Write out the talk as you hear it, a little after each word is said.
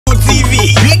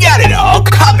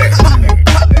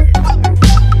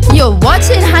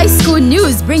watching high school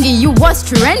news, bringing you what's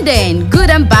trending,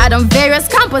 good and bad on various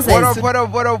campuses. What up, what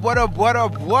up, what up, what up, what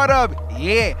up, what up?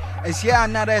 Yeah, it's yet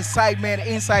another excitement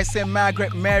inside St.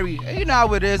 Margaret, Mary. You know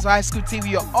how it is, High School TV,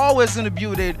 you're always in the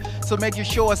building, so make your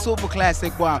show a super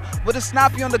classic one. With the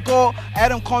Snappy on the go,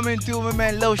 Edem coming through, my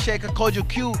man Lil Shaker, Kojo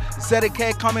Q,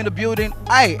 ZK coming in the building.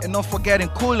 Aye, and not forgetting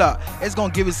Cooler, it's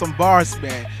gonna give you some bars,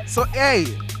 man. So hey,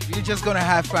 you're just gonna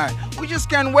have fun. We just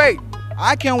can't wait.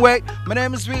 I can't wait. My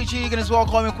name is Richie, you can as well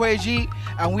call me Quay,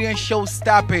 and we ain't show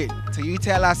stop it till you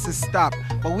tell us to stop.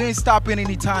 But we ain't stopping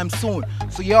anytime soon.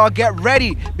 So y'all get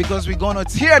ready because we're gonna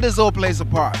tear this whole place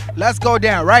apart. Let's go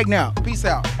down right now. Peace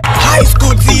out. High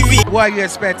School TV. What are you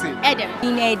expecting? Edem.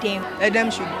 Edem.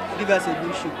 Edem should give us a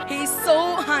good shoot. He's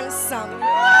so handsome.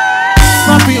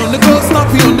 Snappy on the go,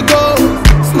 snappy on the go.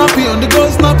 Snappy on the go,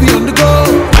 snappy on the go.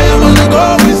 I am on the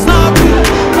go with Snappy.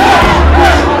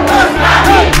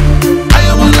 I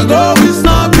am on the go with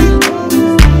Snappy.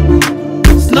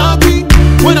 Snappy.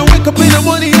 When I wake up in the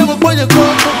morning, I'm up on your go.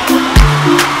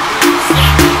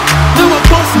 Now I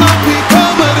post Snappy,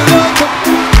 come on the loco.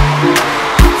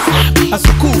 That's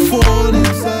a cool phone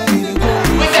inside the go.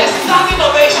 With that standing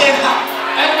ovation,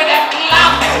 and with that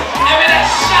clap, and with that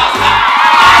shout,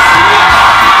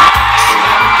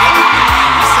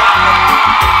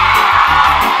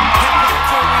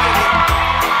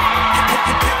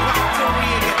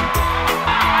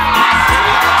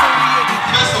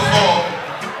 First of all,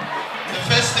 the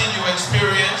first thing you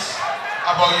experience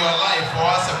about your life or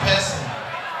as a person,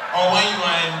 or when you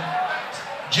are in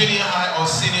junior high or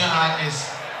senior high,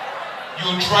 is you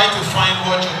try to find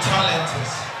what your talent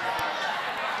is.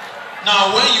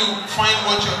 Now, when you find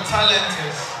what your talent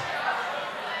is,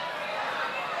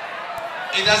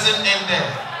 it doesn't end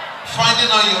there.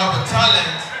 Finding out you have a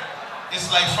talent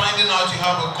is like finding out you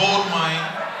have a gold mine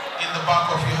in the back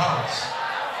of your house.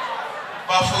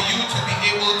 But for you to be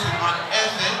able to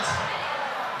unearth it,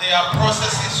 there are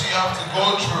processes you have to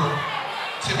go through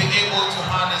to be able to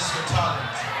harness your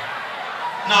talent.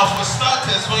 Now, for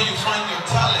starters, when you find your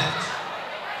talent,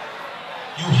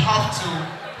 you have to,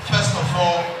 first of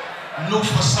all, look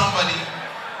for somebody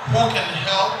who can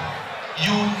help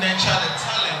you nurture the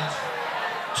talent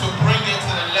to bring it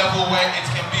to the level where it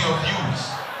can be of use.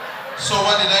 So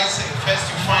what did I say? First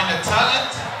you find the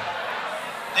talent,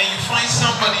 then you find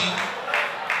somebody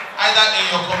either in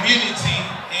your community,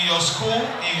 in your school,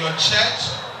 in your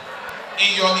church,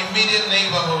 in your immediate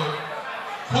neighborhood,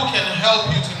 who can help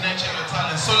you to nurture your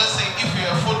talent. So let's say if you're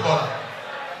a footballer,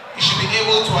 you should be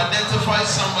able to identify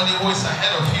somebody who is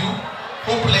ahead of you,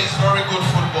 who plays very good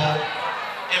football,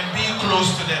 and be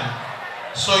close to them.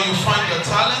 So you find your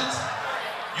talent,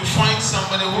 you find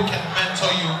somebody who can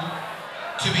mentor you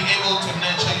to be able to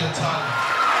nurture your talent.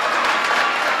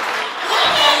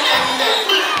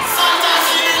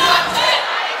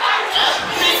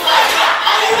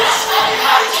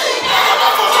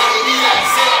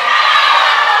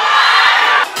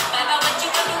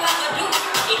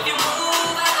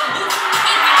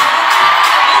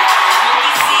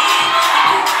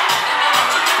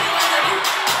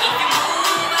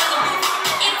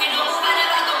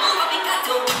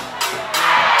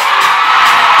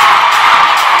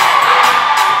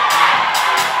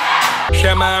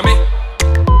 Shemami,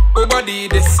 nobody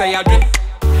they say I drink.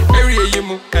 Area you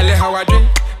move, how I drink.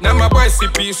 Now my boy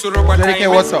CP so robot.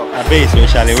 What's up? I base with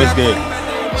Charlie, what's good?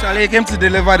 Charlie came to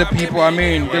deliver the people. I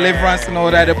mean, deliverance and all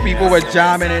that. The people were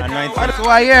jamming it. So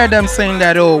I hear them saying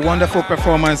that, oh, wonderful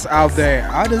performance out there.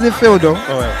 How does it feel though?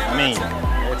 Oh, I mean,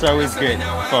 it's always good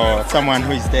for someone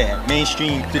who is there,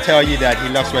 mainstream, to tell you that he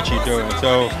loves what you're doing.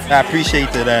 So I appreciate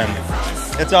it.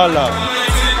 It's all love.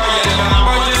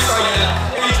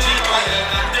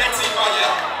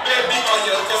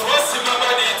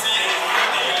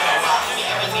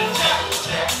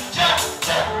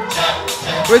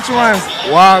 Which ones?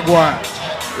 Wagwan.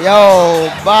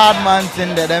 Yo, bad man's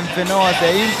in there, them finance,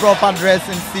 improper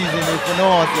dressing season, if you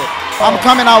know it. I'm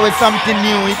coming out with something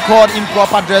new, it's called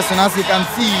improper dressing. As you can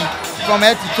see, from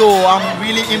head to toe, I'm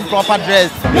really improper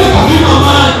dressed.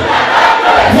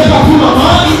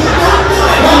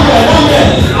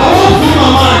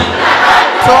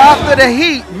 So after the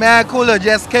heat, man, Cooler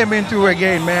just came in through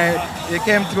again, man. He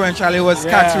came through and Charlie was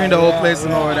scattering the whole place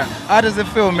and all that. How does it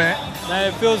feel, man?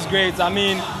 It feels great. I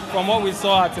mean, from what we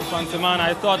saw at Infantiman,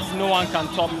 I thought no one can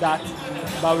top that.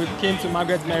 But we came to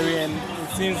Margaret Mary and it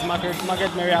seems Margaret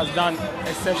Mary has done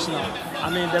exceptional. I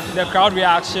mean, the crowd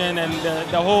reaction and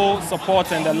the whole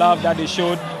support and the love that they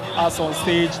showed us on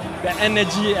stage, the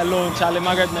energy alone, Charlie,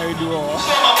 Margaret Mary do all.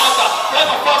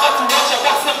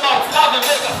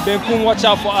 Benkum, watch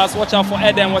out for us, watch out for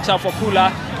Edem, watch out for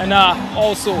Kula, and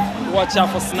also watch out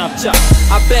for Snapchat.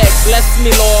 I beg, bless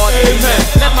me, Lord. Amen.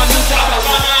 Let my music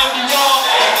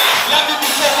Let me be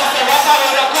taken for what's out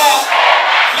of the court.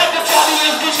 Let the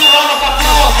audience give you a round of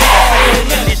applause.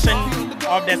 Edition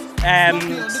of the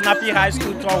Snappy High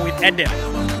School tour with Edem,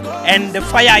 and the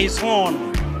fire is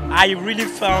on. I really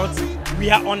felt we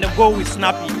are on the go with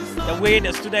Snappy. The way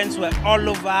the students were all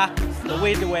over, the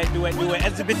way they were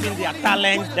exhibiting their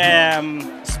talent, the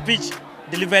speech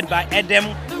delivered by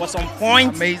Edem was on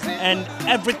point, amazing, and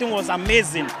everything was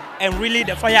amazing. And really,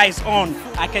 the fire is on.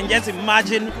 I can just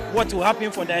imagine what will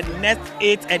happen for the next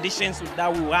 8 editions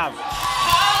that we will have.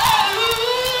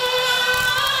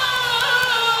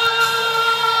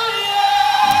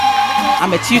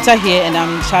 I'm a tutor here and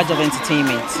I'm in charge of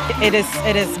entertainment. It is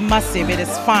massive, it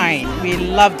is fine, we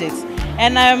loved it.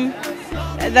 And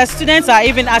the students are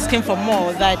even asking for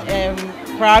more, that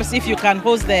perhaps if you can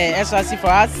host the SRC for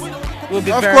us, we'll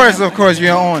be Of course,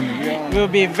 you're on. We'll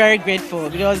be very grateful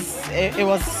because it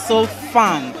was so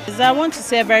fun. I want to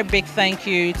say a very big thank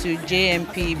you to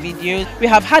JMP Videos. We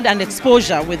have had an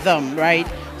exposure with them, right?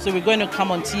 So we're going to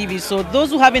come on TV. So those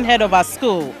who haven't heard of our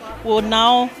school will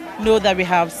now know that we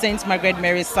have St. Margaret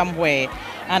Mary somewhere,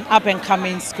 an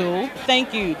up-and-coming school.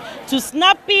 Thank you to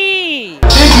Snappy.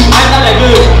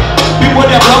 People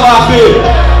they block our faith. I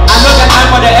know the time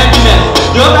for the emptiness.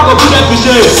 You don't have to put them to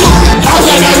shame.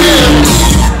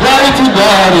 Glory to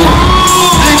God.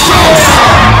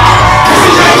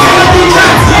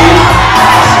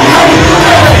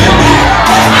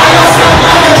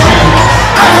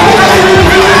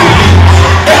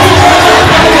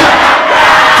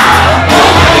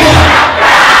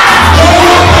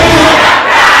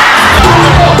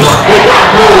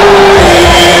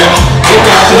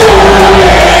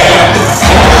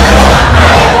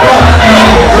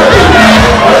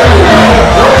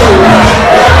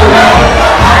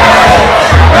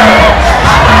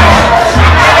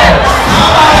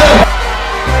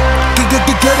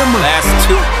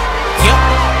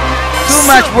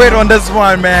 Wait on this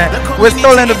one, man. We're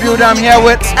still in the building. I'm here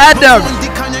with Edem,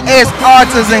 ace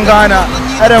artist in Ghana.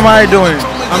 Edem, how you doing?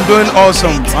 I'm doing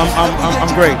awesome.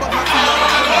 I'm great.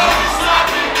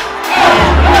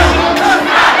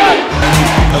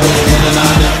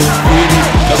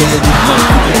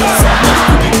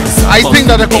 I think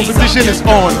that the competition is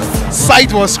on.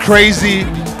 Sight was crazy,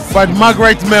 but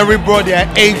Margaret Mary brought their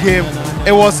A game.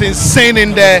 It was insane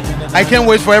in there. I can't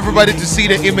wait for everybody to see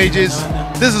the images.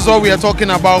 This is what we are talking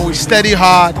about. We study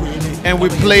hard and we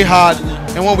play hard,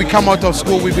 and when we come out of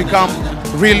school we become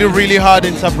really, really hard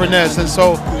entrepreneurs. And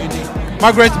so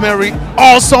Margaret Mary,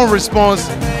 awesome response,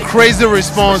 crazy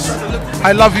response.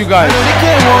 I love you guys.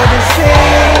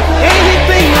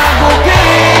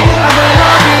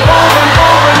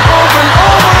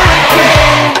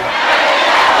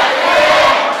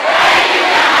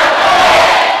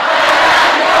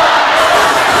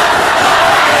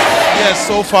 Yes,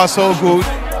 so far so good.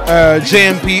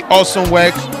 JMP, awesome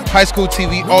work.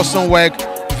 Highschooltv, awesome work.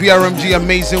 VRMG,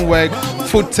 amazing work.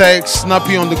 Foodtech,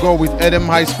 Snappy on the go with Edem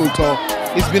High School tour.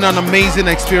 It's been an amazing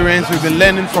experience. We've been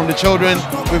learning from the children.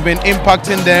 We've been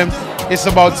impacting them. It's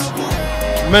about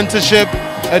mentorship,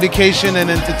 education, and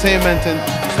entertainment, and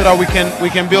so that we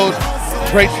can build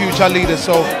great future leaders.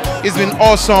 So it's been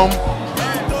awesome.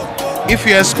 If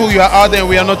you're at school, you are out there and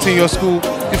we are not in your school,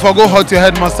 if I go hug your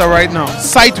headmaster right now.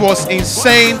 Sight was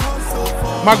insane.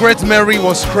 Margaret Mary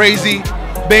was crazy.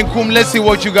 Benkum, let's see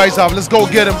what you guys have. Let's go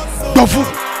get him.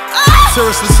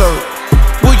 Seriously, sir,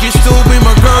 would you still be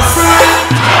my girlfriend?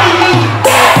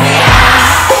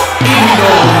 Even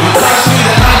though you touch me,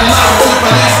 then I'm not to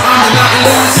police, I'm not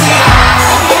Lucy.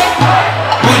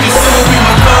 Would you still be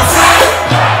my girlfriend?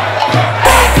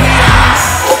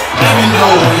 Even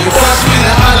though you touch me,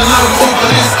 then I'm not to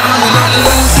police, I'm not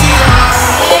Lucy.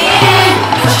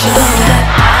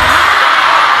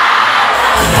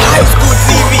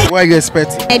 What are you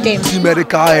expecting? Edem. Team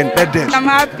Medical and Edem. I'm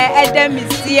happy Edem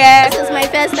is here. This is my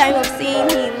first time of seeing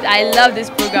him. I love this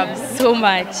program so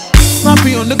much.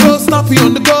 Snappy on the go, snappy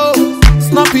on the go.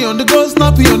 Snappy on the go,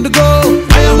 snappy on the go.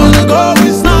 I am on the go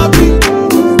with Snappy.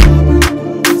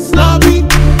 Snappy.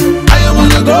 I am on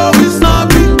the go with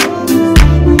Snappy.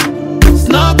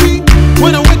 Snappy.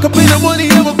 When I wake up in the morning,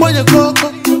 I'm up on your clock.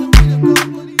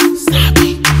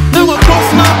 Snappy. Now I'm called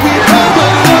Snappy.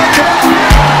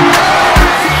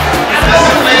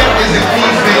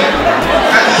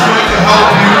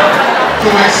 To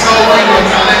excel when you're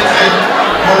talented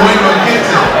or when you're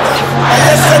gifted.